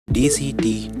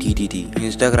DCTTTT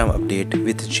Instagram update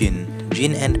with Jin.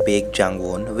 Jin and Baek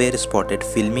Jangwon were spotted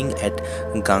filming at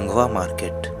Ganghwa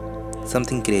Market.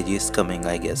 Something crazy is coming,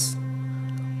 I guess.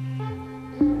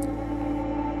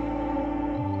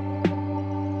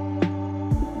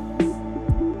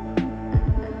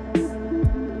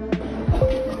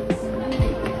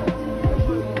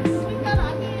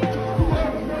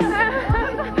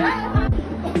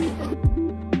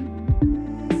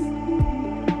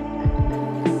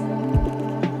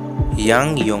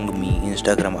 Yang Yongmi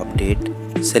Instagram update.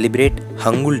 Celebrate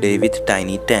Hangul Day with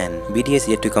Tiny Tan. BTS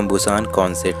yet to come Busan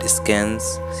concert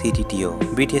scans CTTO.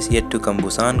 BTS yet to come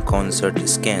Busan concert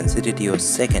scans CTTO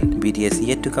second. BTS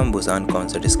yet to come Busan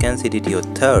concert scans CTTO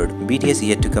third. BTS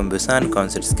yet to come Busan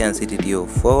concert scans CTTO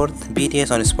fourth.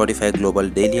 BTS on Spotify Global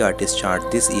Daily Artist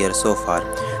Chart this year so far.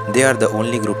 They are the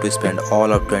only group to spend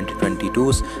all of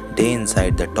 2022's day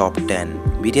inside the top 10.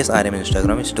 BTS RM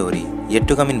Instagram story. Yet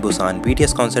to come in Busan,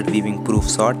 BTS concert weaving proof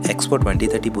sought Expo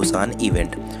 2030 Busan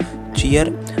event. Cheer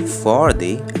for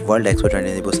the World Expo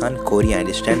 2030 Busan Korea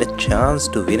and stand a chance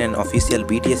to win an official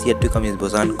BTS Yet to come in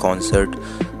Busan concert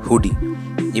hoodie.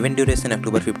 Event duration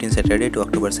October 15 Saturday to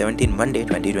October 17 Monday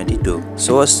 2022.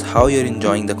 Show us how you're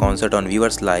enjoying the concert on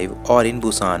Viewers Live or in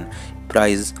Busan.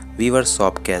 Prize Viewers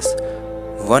Shopcase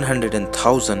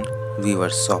 100,000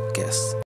 Viewers Shopcase.